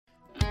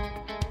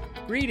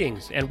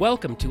Greetings and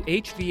welcome to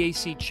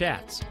HVAC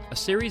Chats, a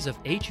series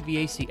of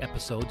HVAC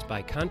episodes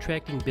by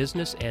Contracting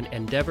Business and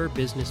Endeavor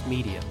Business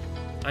Media.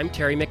 I'm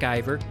Terry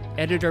McIver,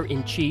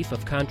 Editor-in-Chief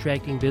of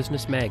Contracting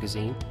Business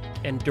Magazine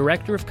and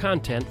Director of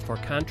Content for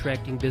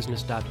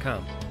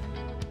ContractingBusiness.com.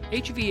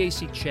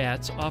 HVAC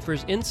Chats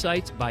offers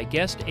insights by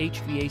guest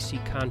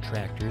HVAC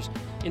contractors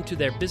into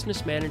their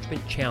business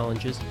management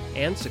challenges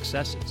and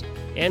successes,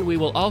 and we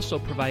will also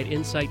provide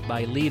insight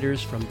by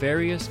leaders from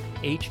various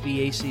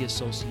HVAC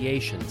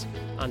associations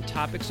on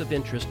topics of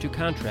interest to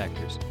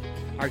contractors.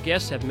 Our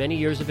guests have many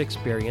years of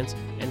experience,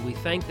 and we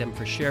thank them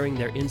for sharing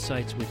their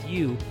insights with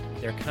you,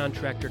 their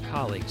contractor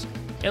colleagues.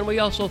 And we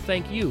also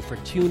thank you for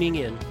tuning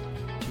in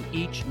to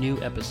each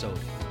new episode.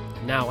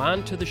 Now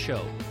on to the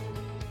show.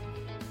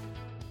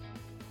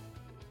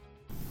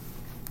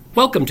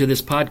 Welcome to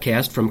this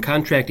podcast from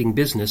Contracting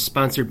Business,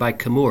 sponsored by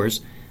Chemours,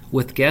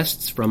 with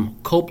guests from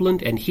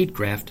Copeland and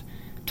Heatcraft,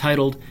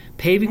 titled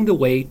Paving the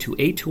Way to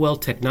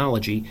A2L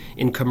Technology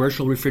in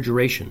Commercial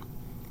Refrigeration.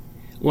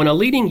 When a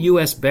leading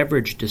U.S.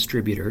 beverage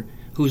distributor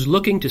who's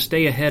looking to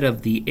stay ahead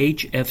of the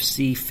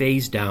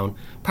HFC-phasedown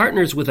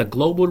partners with a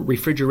global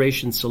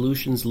refrigeration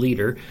solutions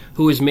leader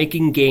who is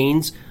making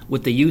gains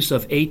with the use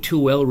of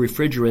A2L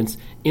refrigerants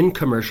in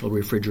commercial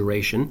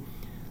refrigeration,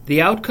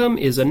 the outcome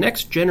is a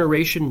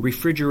next-generation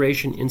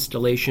refrigeration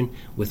installation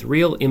with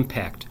real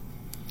impact.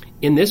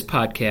 In this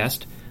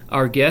podcast,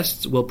 our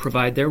guests will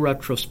provide their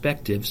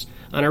retrospectives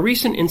on a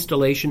recent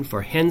installation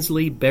for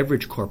Hensley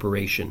Beverage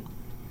Corporation.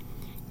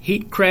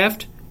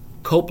 Heatcraft,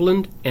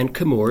 Copeland, and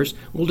Chemours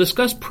will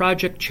discuss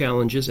project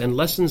challenges and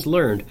lessons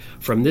learned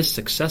from this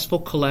successful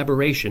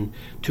collaboration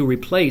to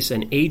replace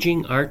an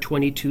aging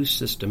R22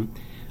 system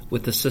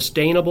with a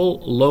sustainable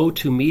low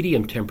to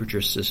medium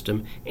temperature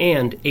system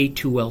and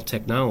A2L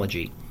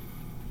technology.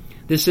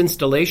 This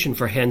installation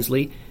for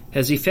Hensley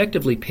has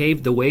effectively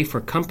paved the way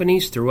for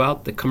companies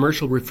throughout the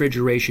commercial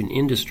refrigeration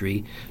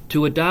industry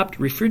to adopt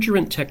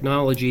refrigerant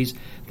technologies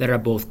that are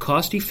both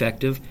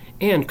cost-effective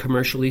and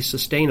commercially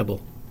sustainable.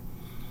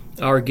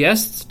 Our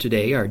guests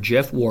today are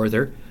Jeff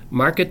Warther,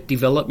 Market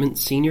Development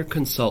Senior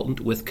Consultant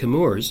with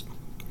Chemours,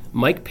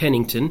 Mike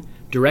Pennington,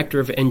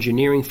 Director of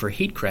Engineering for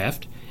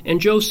Heatcraft,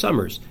 and Joe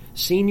Summers,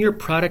 Senior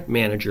Product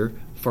Manager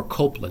for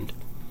Copeland.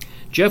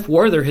 Jeff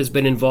Warther has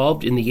been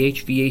involved in the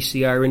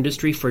HVACR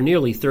industry for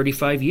nearly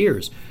 35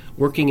 years,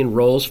 working in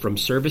roles from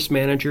service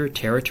manager,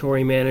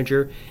 territory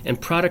manager,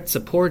 and product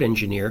support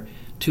engineer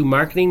to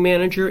marketing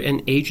manager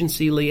and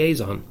agency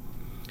liaison.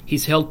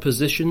 He's held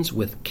positions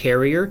with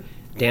Carrier,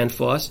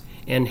 Danfoss,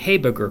 and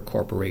Heberger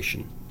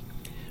Corporation.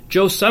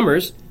 Joe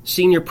Summers,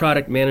 Senior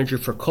Product Manager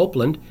for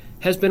Copeland,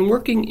 has been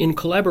working in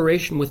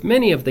collaboration with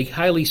many of the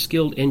highly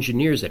skilled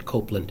engineers at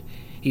Copeland.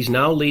 He's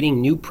now leading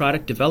new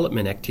product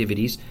development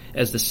activities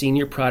as the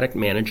Senior Product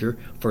Manager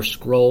for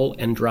Scroll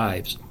and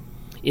Drives.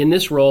 In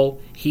this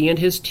role, he and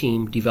his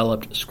team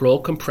developed scroll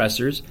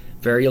compressors,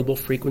 variable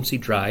frequency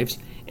drives,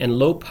 and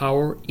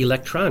low-power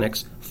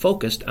electronics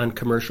focused on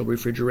commercial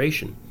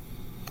refrigeration.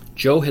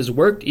 Joe has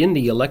worked in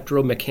the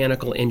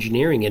electromechanical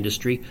engineering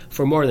industry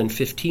for more than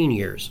 15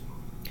 years.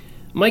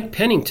 Mike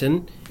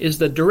Pennington is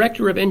the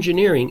Director of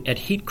Engineering at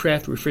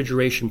Heatcraft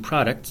Refrigeration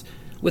Products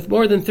with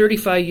more than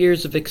 35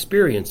 years of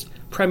experience,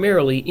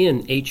 primarily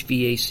in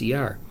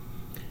HVACR.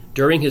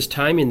 During his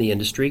time in the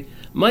industry,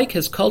 Mike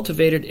has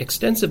cultivated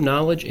extensive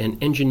knowledge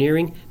in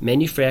engineering,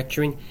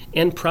 manufacturing,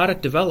 and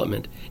product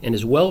development, and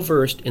is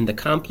well-versed in the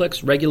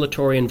complex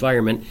regulatory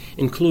environment,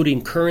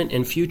 including current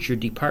and future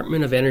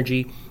Department of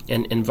Energy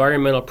and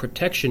Environmental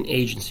Protection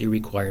Agency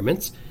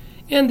requirements,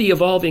 and the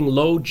evolving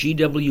low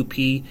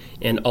GWP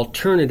and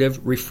alternative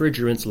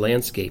refrigerants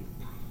landscape.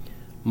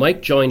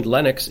 Mike joined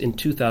Lennox in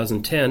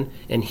 2010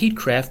 and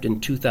Heatcraft in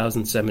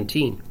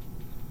 2017.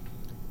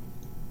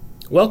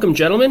 Welcome,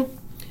 gentlemen,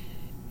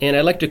 and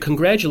I'd like to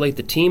congratulate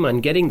the team on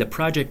getting the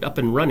project up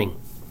and running.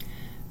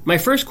 My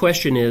first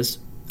question is,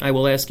 I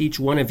will ask each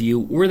one of you,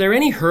 were there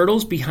any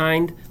hurdles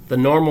behind the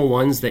normal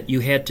ones that you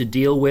had to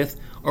deal with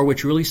or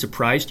which really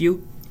surprised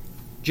you?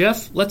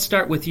 Jeff, let's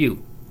start with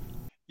you.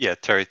 Yeah,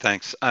 Terry,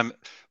 thanks.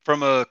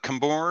 From a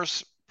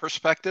Chemours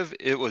perspective,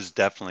 it was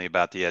definitely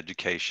about the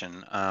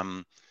education.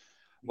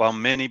 While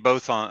many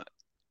both on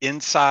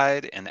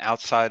inside and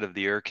outside of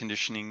the air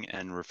conditioning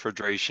and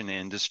refrigeration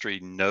industry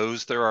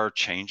knows there are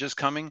changes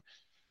coming,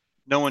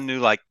 no one knew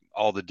like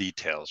all the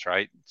details,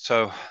 right?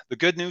 So the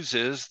good news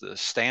is the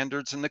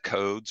standards and the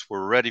codes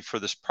were ready for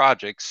this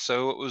project.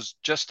 So it was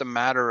just a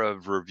matter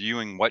of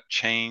reviewing what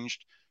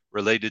changed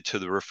related to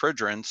the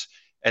refrigerants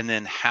and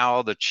then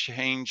how the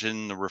change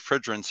in the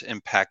refrigerants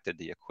impacted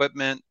the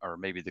equipment or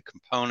maybe the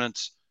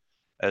components,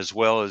 as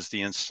well as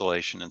the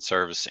installation and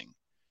servicing.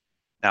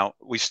 Now,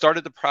 we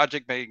started the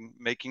project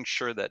making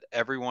sure that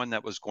everyone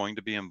that was going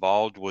to be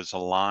involved was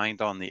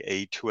aligned on the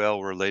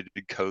A2L related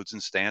codes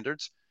and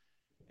standards.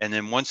 And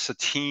then once the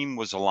team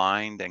was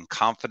aligned and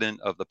confident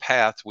of the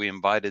path, we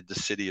invited the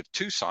city of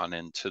Tucson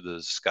into the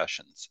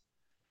discussions.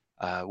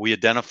 We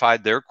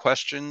identified their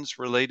questions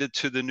related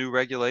to the new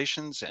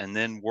regulations and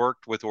then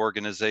worked with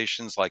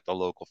organizations like the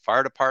local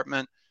fire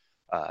department,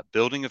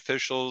 building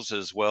officials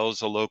as well as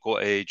the local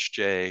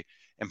AHJ,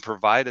 and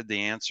provided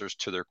the answers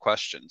to their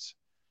questions.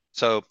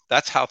 So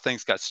that's how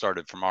things got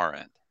started from our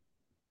end.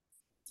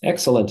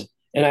 Excellent.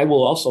 And I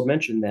will also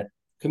mention that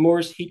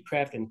Chemours,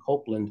 Heatcraft, and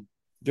Copeland,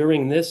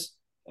 during this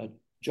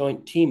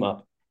joint team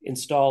up,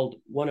 installed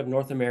one of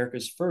North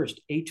America's first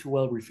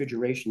A2L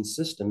refrigeration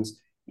systems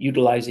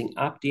utilizing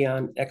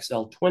Opteon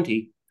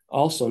XL20,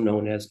 also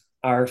known as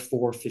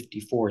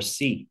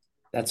R454C.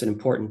 That's an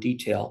important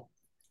detail.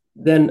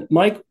 Then,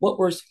 Mike, what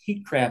was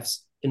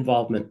Heatcraft's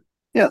involvement?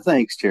 Yeah,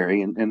 thanks,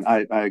 Terry. And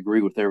I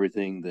agree with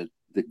everything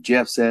that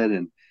Jeff said.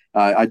 And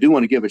I do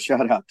want to give a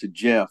shout out to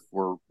Jeff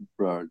for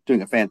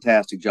doing a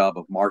fantastic job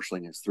of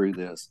marshaling us through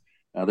this.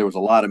 There was a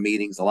lot of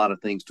meetings, a lot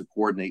of things to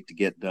coordinate to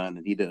get done,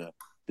 and he did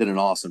an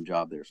awesome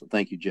job there. So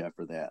thank you, Jeff,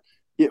 for that.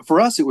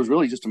 For us, it was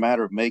really just a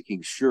matter of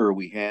making sure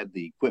we had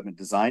the equipment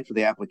designed for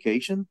the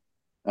application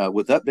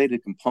with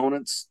updated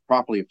components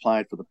properly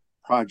applied for the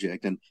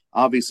project. And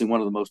obviously,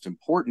 one of the most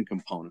important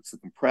components, the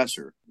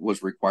compressor,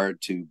 was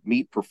required to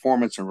meet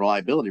performance and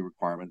reliability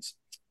requirements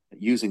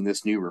using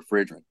this new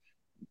refrigerant.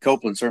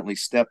 Copeland certainly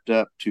stepped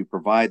up to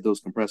provide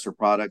those compressor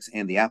products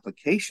and the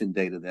application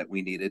data that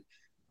we needed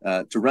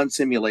to run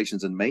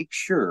simulations and make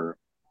sure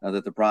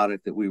that the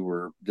product that we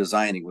were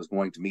designing was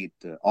going to meet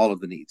all of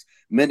the needs.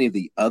 Many of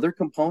the other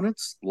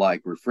components,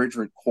 like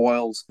refrigerant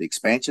coils, the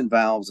expansion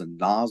valves, and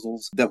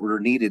nozzles that were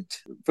needed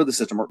for the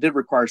system did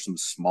require some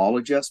small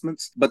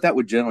adjustments, but that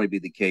would generally be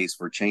the case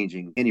for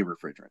changing any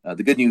refrigerant.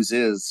 The good news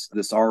is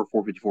this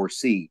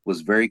R454C was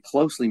very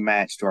closely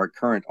matched to our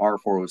current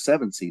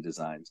R407C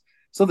designs,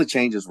 so the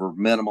changes were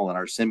minimal, and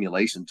our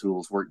simulation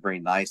tools worked very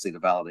nicely to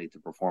validate the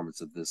performance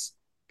of this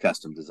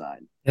custom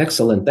design.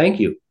 Excellent. Thank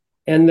you.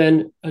 And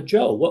then,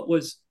 Joe, what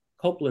was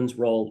Copeland's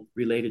role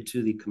related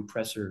to the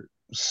compressor?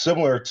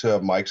 Similar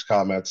to Mike's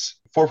comments,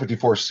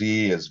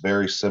 454C is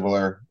very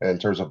similar in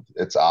terms of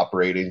its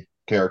operating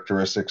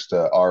characteristics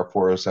to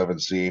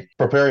R407C.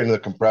 Preparing the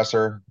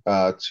compressor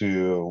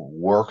to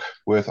work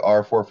with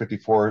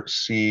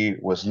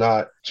R454C was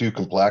not too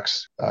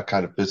complex,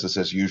 kind of business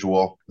as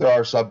usual. There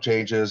are some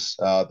changes,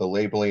 the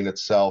labeling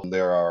itself.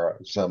 There are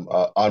some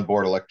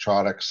onboard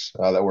electronics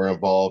that were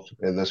involved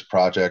in this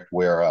project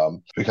where,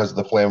 because of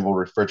the flammable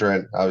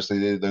refrigerant,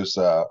 obviously those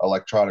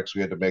electronics,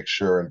 we had to make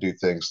sure and do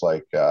things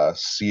like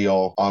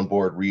seal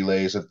onboard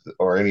relays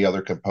or any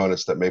other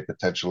components that may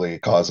potentially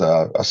cause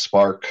a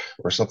spark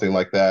or something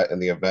like that in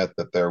the event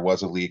that there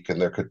was a leak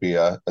and there could be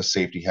a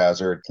safety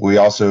hazard. We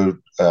also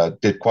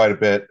did quite a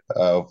bit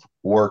of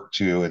work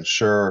to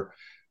ensure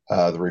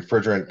the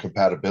refrigerant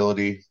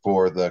compatibility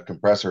for the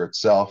compressor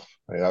itself.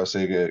 And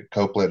obviously at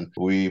Copeland,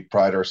 we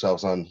pride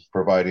ourselves on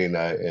providing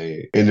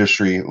a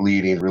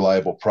industry-leading,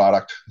 reliable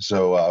product.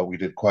 So we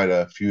did quite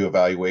a few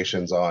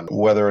evaluations on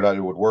whether or not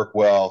it would work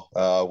well,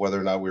 whether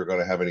or not we were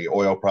going to have any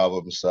oil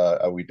problems.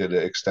 We did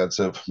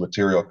extensive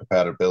material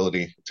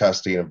compatibility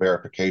testing and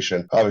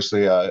verification.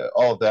 Obviously,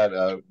 all of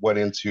that went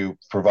into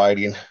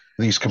providing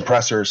these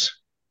compressors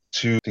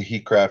to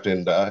Heatcraft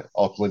and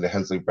ultimately to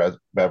Hensley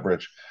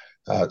Beverage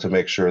to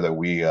make sure that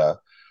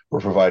we're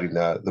providing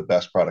the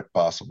best product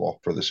possible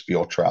for this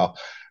field trial.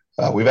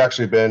 We've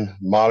actually been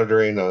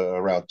monitoring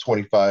around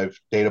 25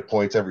 data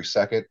points every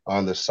second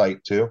on the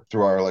site too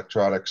through our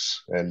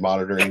electronics and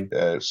monitoring.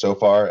 So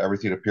far,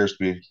 everything appears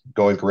to be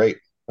going great.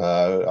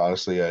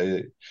 Honestly,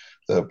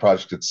 the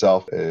project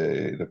itself,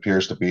 it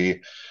appears to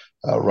be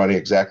running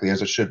exactly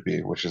as it should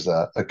be, which is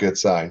a good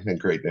sign and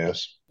great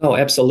news. Oh,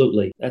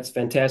 absolutely. That's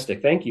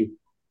fantastic. Thank you.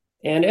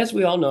 And as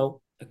we all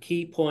know, a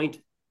key point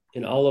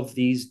in all of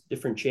these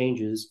different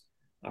changes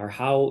are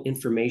how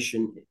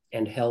information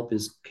and help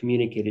is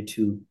communicated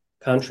to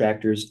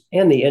contractors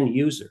and the end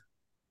user.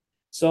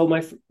 So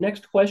my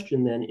next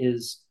question then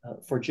is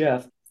for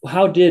Jeff.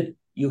 How did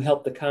you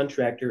help the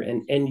contractor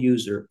and end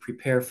user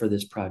prepare for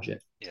this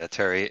project? Yeah,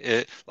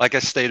 Terry, like I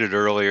stated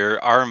earlier,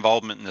 our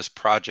involvement in this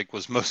project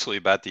was mostly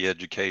about the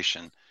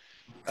education.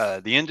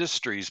 The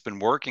industry's been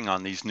working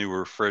on these new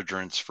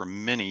refrigerants for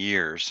many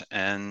years,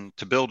 and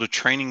to build a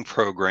training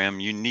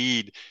program, you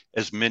need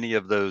as many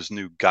of those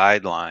new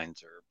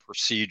guidelines or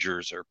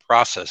procedures or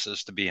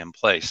processes to be in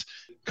place.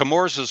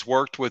 Chemours has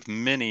worked with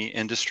many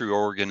industry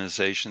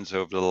organizations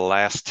over the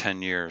last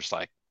 10 years,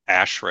 like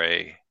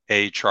ASHRAE,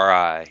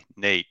 AHRI,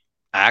 NATE,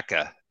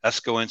 ACA,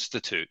 ESCO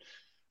Institute,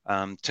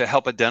 to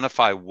help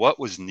identify what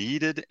was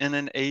needed in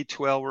an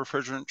A2L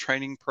refrigerant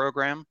training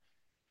program.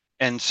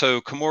 And so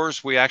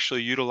Chemours, we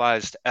actually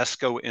utilized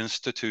ESCO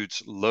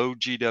Institute's low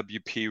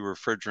GWP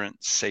refrigerant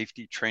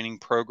safety training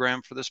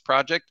program for this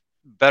project.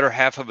 Better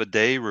half of a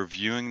day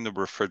reviewing the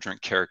refrigerant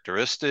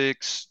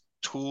characteristics,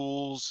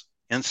 tools,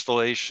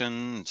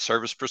 installation,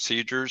 service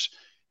procedures.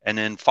 And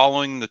then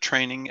following the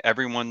training,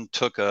 everyone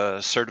took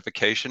a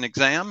certification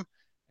exam.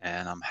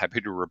 And I'm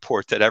happy to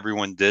report that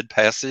everyone did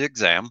pass the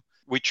exam.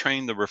 We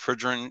trained the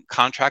refrigerant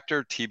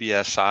contractor,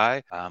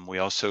 TBSI. We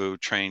also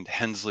trained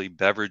Hensley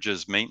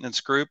Beverage's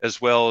maintenance group,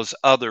 as well as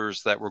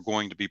others that were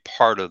going to be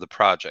part of the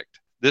project.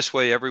 This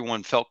way,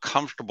 everyone felt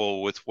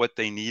comfortable with what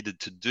they needed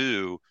to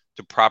do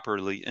to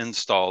properly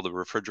install the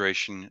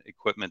refrigeration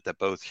equipment that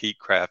both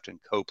Heatcraft and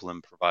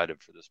Copeland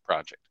provided for this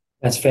project.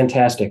 That's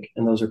fantastic.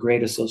 And those are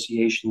great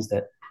associations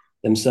that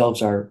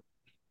themselves are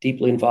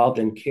deeply involved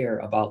and care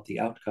about the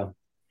outcome.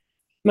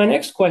 My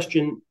next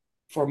question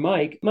for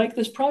Mike. Mike,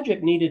 this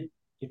project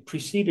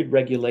preceded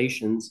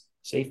regulations,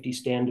 safety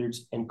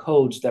standards, and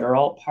codes that are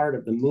all part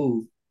of the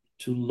move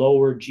to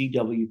lower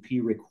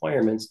GWP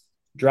requirements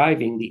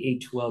driving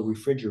the A2L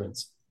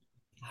refrigerants.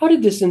 How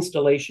did this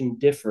installation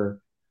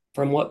differ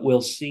from what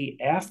we'll see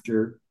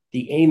after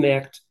the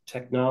AIM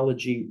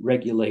technology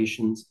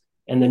regulations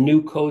and the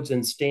new codes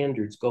and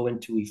standards go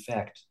into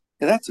effect?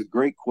 Yeah, that's a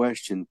great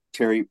question,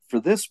 Terry. For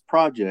this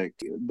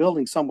project,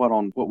 building somewhat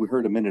on what we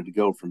heard a minute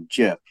ago from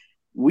Jeff,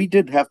 we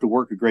did have to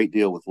work a great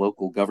deal with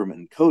local government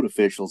and code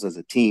officials as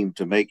a team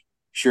to make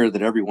sure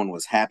that everyone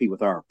was happy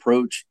with our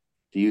approach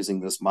to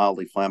using this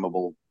mildly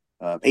flammable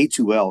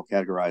A2L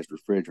categorized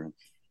refrigerant.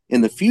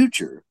 In the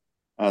future,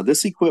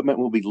 this equipment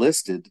will be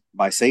listed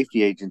by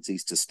safety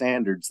agencies to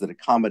standards that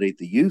accommodate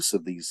the use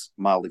of these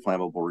mildly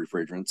flammable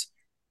refrigerants,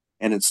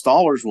 and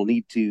installers will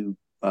need to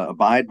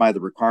abide by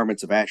the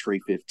requirements of ASHRAE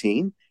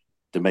 15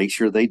 to make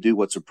sure they do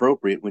what's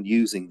appropriate when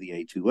using the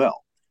A2L.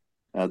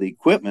 The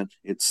equipment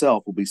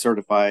itself will be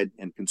certified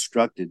and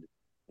constructed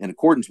in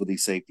accordance with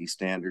these safety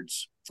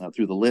standards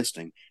through the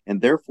listing,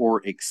 and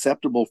therefore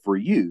acceptable for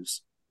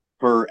use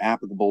per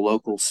applicable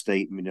local,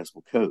 state, and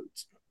municipal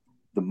codes.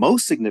 The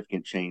most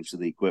significant change to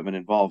the equipment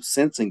involves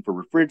sensing for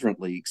refrigerant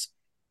leaks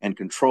and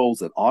controls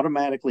that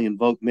automatically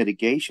invoke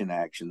mitigation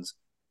actions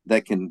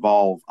that can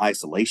involve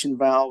isolation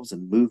valves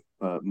and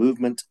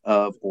movement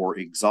of or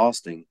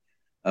exhausting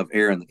of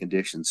air in the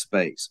conditioned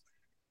space.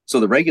 So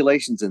the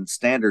regulations and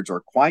standards are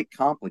quite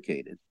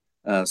complicated.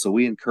 So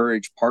we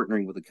encourage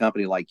partnering with a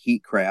company like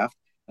Heatcraft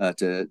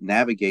to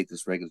navigate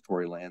this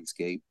regulatory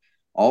landscape,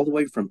 all the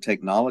way from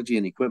technology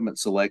and equipment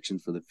selection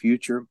for the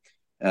future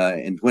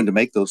and when to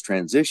make those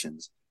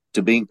transitions,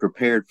 to being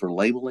prepared for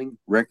labeling,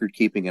 record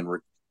keeping, and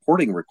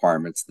reporting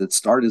requirements that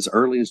start as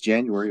early as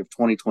January of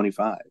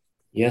 2025.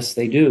 Yes,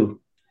 they do.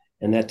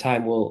 And that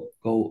time will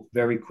go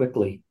very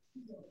quickly.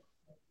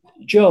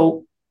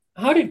 Joe,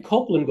 how did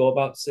Copeland go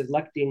about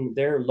selecting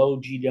their low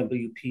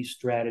GWP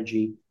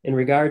strategy in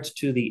regards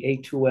to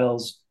the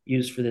A2Ls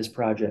used for this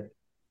project?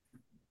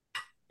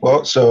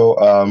 Well,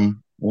 so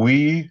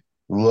we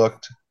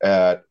looked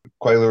at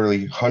quite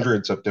literally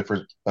hundreds of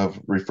different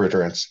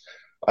refrigerants.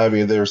 I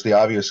mean, there's the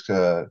obvious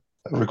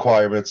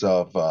requirements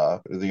of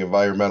the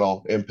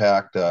environmental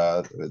impact,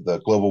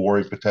 the global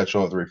warming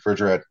potential of the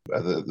refrigerant,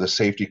 the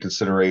safety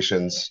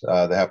considerations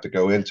that have to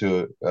go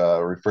into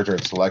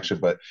refrigerant selection.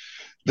 But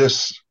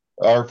this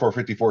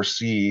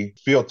R454C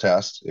field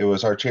test, it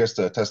was our chance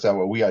to test out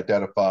what we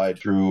identified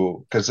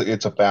through, because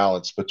it's a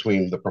balance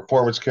between the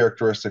performance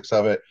characteristics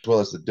of it, as well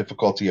as the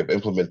difficulty of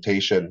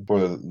implementation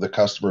for the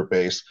customer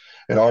base.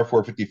 And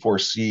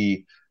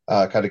R454C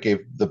kind of gave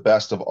the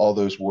best of all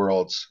those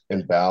worlds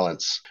in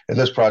balance. In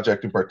this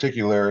project in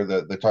particular,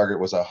 the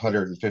target was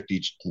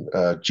 150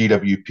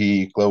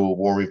 GWP, global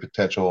warming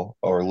potential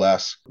or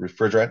less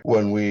refrigerant.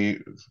 When we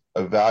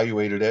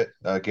evaluated it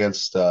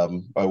against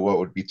what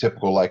would be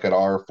typical like an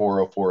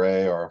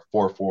R404A or a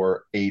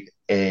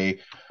 448A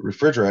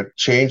refrigerant,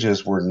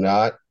 changes were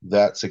not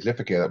that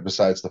significant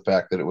besides the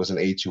fact that it was an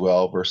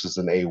A2L versus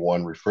an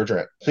A1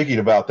 refrigerant. Thinking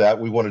about that,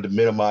 we wanted to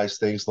minimize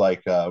things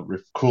like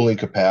cooling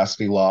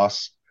capacity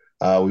loss.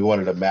 We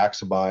wanted to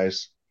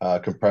maximize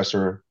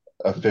compressor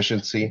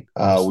efficiency.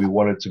 We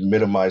wanted to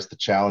minimize the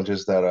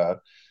challenges that a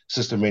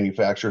system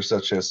manufacturer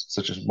such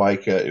as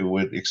Mike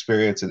would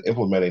experience in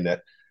implementing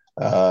it,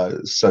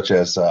 such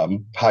as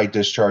high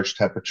discharge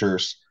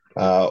temperatures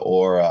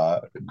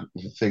or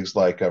things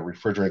like a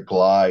refrigerant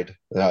glide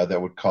that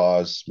would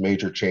cause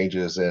major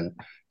changes in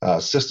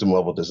system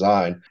level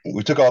design.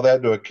 We took all that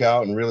into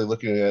account and really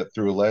looking at it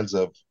through a lens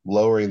of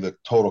lowering the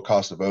total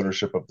cost of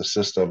ownership of the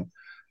system.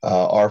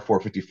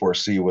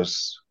 R454C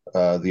was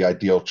the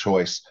ideal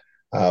choice.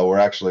 We're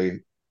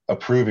actually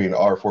approving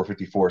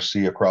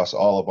R454C across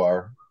all of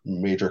our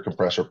major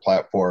compressor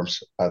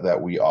platforms that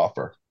we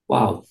offer.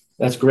 Wow,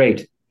 that's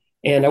great.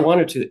 And I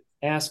wanted to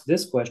ask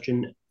this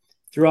question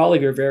through all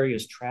of your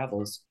various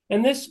travels.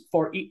 And this,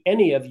 for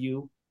any of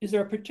you, is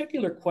there a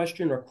particular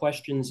question or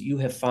questions you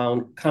have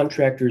found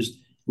contractors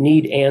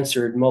need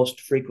answered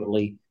most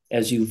frequently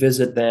as you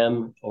visit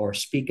them or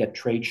speak at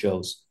trade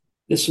shows?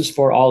 This is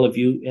for all of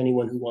you.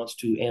 Anyone who wants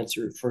to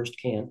answer first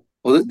can.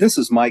 Well, this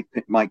is Mike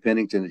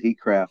Pennington at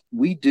Heatcraft.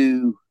 We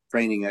do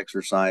training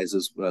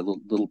exercises,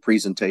 little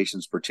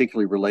presentations,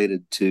 particularly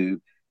related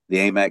to the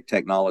AIM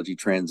technology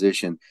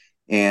transition.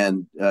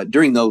 And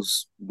during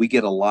those, we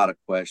get a lot of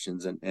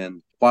questions.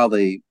 And while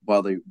they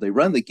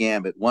run the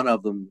gambit, one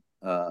of them,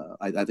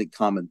 I think,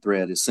 common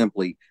thread is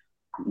simply,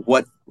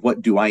 what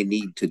do I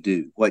need to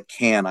do? What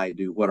can I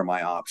do? What are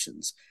my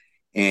options?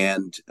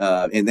 And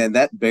then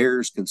that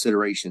bears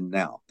consideration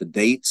now. The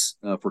dates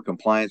for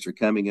compliance are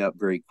coming up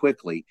very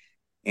quickly,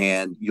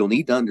 and you'll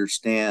need to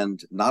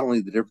understand not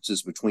only the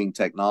differences between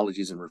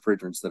technologies and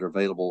refrigerants that are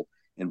available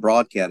in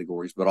broad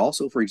categories, but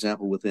also, for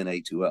example, within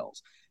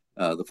A2Ls.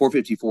 The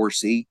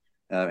 454C,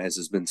 as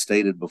has been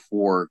stated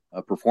before,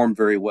 performed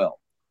very well.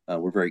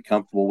 We're very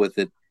comfortable with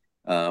it.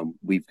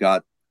 We've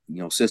got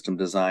system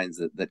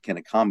designs that can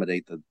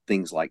accommodate the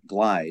things like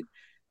glide.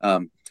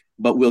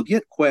 But we'll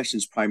get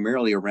questions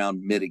primarily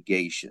around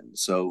mitigation.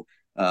 So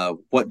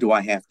what do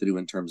I have to do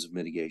in terms of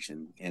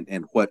mitigation,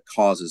 and what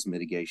causes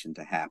mitigation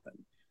to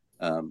happen?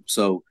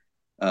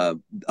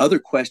 Other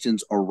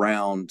questions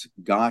around,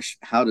 gosh,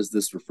 how does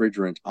this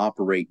refrigerant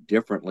operate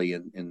differently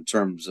in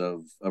terms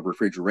of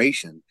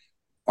refrigeration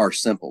are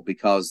simple,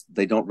 because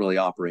they don't really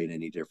operate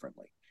any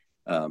differently.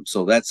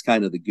 So that's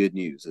kind of the good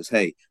news is,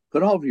 hey,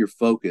 put all of your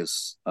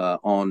focus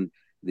on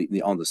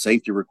the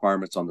safety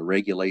requirements, on the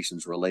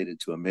regulations related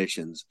to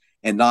emissions,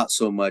 and not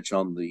so much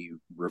on the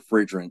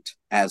refrigerant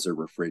as a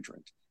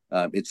refrigerant.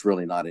 It's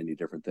really not any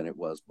different than it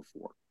was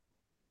before.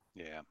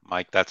 Yeah,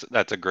 Mike,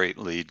 that's a great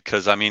lead,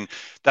 because I mean,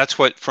 that's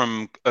what,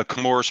 from a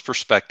Chemours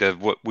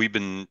perspective, what we've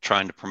been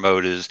trying to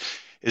promote is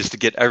to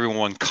get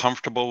everyone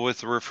comfortable with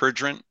the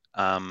refrigerant.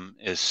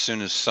 As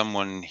soon as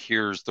someone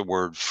hears the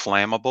word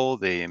flammable,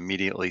 they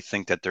immediately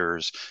think that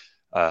there's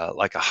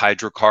like a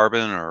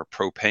hydrocarbon or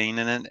propane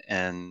in it,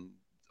 and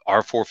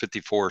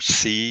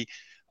R454C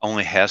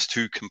only has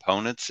two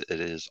components. It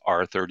is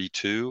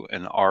R32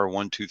 and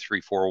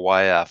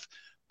R1234YF.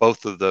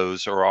 Both of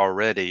those are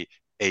already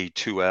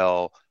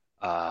A2L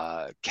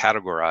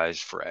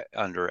categorized for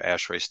under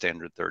ASHRAE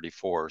standard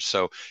 34.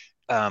 So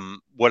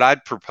what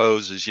I'd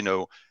propose is,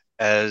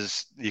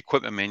 as the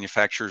equipment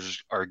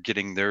manufacturers are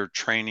getting their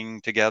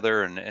training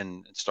together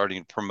and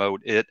starting to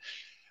promote it,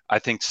 I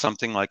think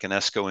something like an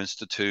ESCO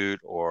Institute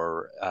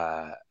or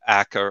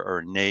ACA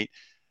or NATE,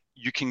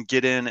 you can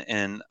get in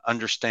and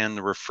understand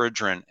the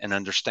refrigerant and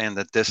understand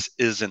that this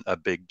isn't a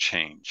big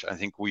change. I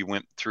think we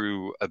went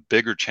through a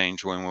bigger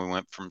change when we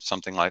went from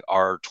something like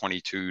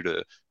R22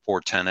 to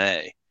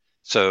 410A.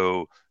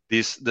 So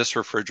this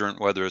refrigerant,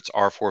 whether it's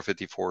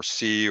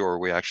R454C or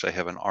we actually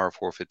have an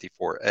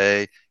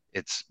R454A,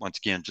 it's once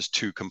again just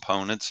two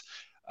components.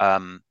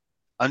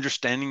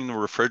 Understanding the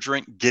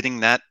refrigerant,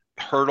 getting that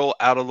hurdle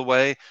out of the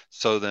way,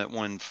 so that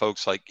when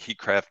folks like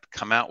Heatcraft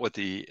come out with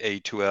the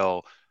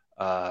A2L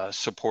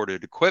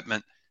supported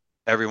equipment,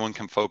 everyone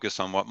can focus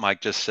on what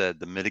Mike just said,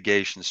 the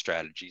mitigation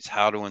strategies,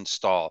 how to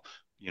install,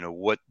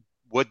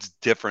 what's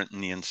different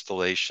in the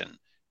installation,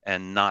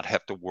 and not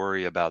have to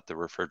worry about the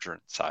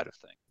refrigerant side of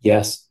things.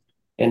 Yes.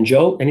 And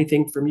Joe,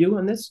 anything from you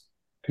on this?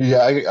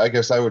 Yeah, I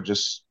guess I would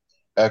just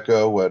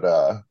echo what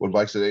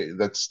Mike said.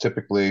 That's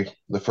typically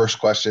the first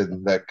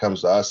question that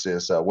comes to us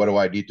is, what do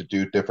I need to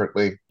do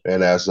differently?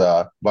 And as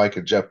Mike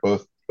and Jeff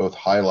both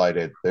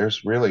highlighted,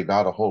 there's really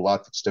not a whole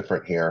lot that's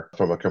different here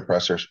from a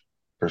compressor's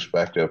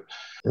perspective.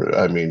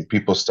 I mean,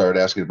 people start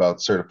asking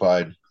about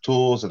certified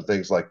tools and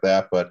things like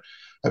that, but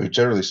I mean,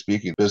 generally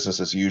speaking, business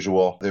as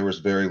usual. There was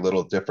very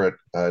little different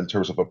in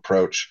terms of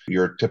approach.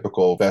 Your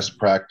typical best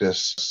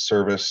practice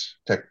service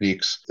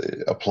techniques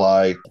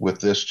apply with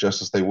this just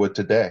as they would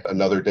today.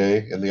 Another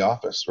day in the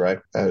office, right?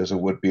 As it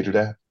would be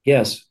today.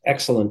 Yes,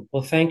 excellent.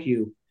 Well, thank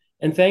you.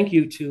 And thank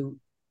you to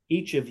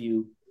each of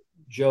you,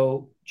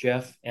 Joe,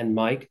 Jeff, and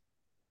Mike,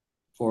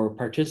 for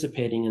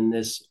participating in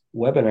this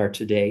webinar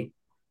today.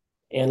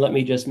 And let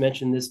me just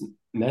mention this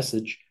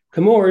message.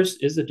 Chemours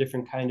is a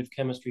different kind of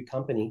chemistry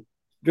company,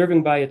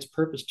 driven by its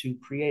purpose to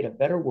create a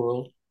better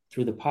world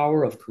through the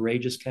power of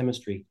courageous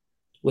chemistry.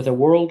 With a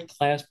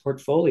world-class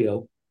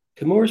portfolio,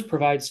 Chemours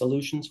provides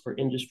solutions for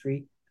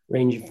industry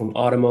ranging from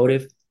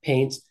automotive,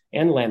 paints,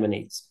 and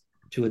laminates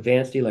to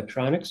advanced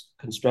electronics,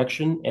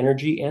 construction,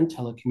 energy, and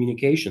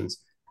telecommunications,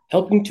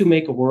 helping to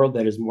make a world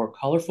that is more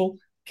colorful,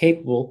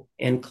 capable,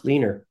 and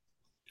cleaner.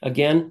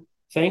 Again,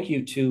 thank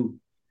you to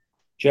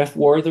Jeff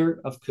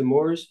Warther of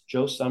Chemours,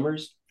 Joe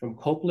Summers from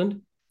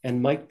Copeland,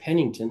 and Mike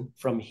Pennington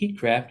from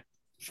Heatcraft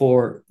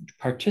for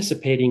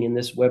participating in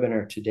this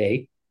webinar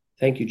today.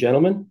 Thank you,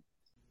 gentlemen.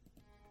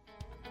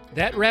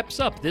 That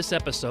wraps up this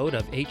episode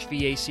of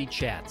HVAC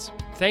Chats.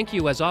 Thank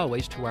you, as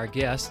always, to our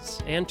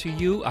guests and to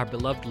you, our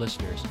beloved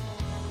listeners.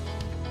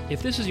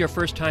 If this is your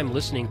first time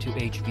listening to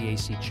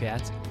HVAC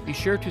Chats, be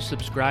sure to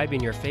subscribe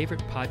in your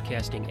favorite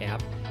podcasting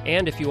app,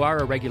 and if you are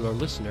a regular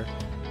listener,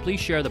 please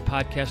share the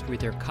podcast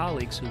with your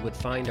colleagues who would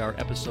find our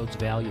episodes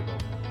valuable.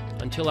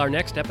 Until our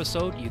next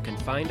episode, you can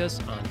find us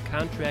on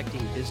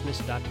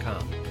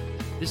contractingbusiness.com.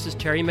 This is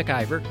Terry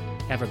McIver.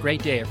 Have a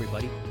great day,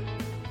 everybody.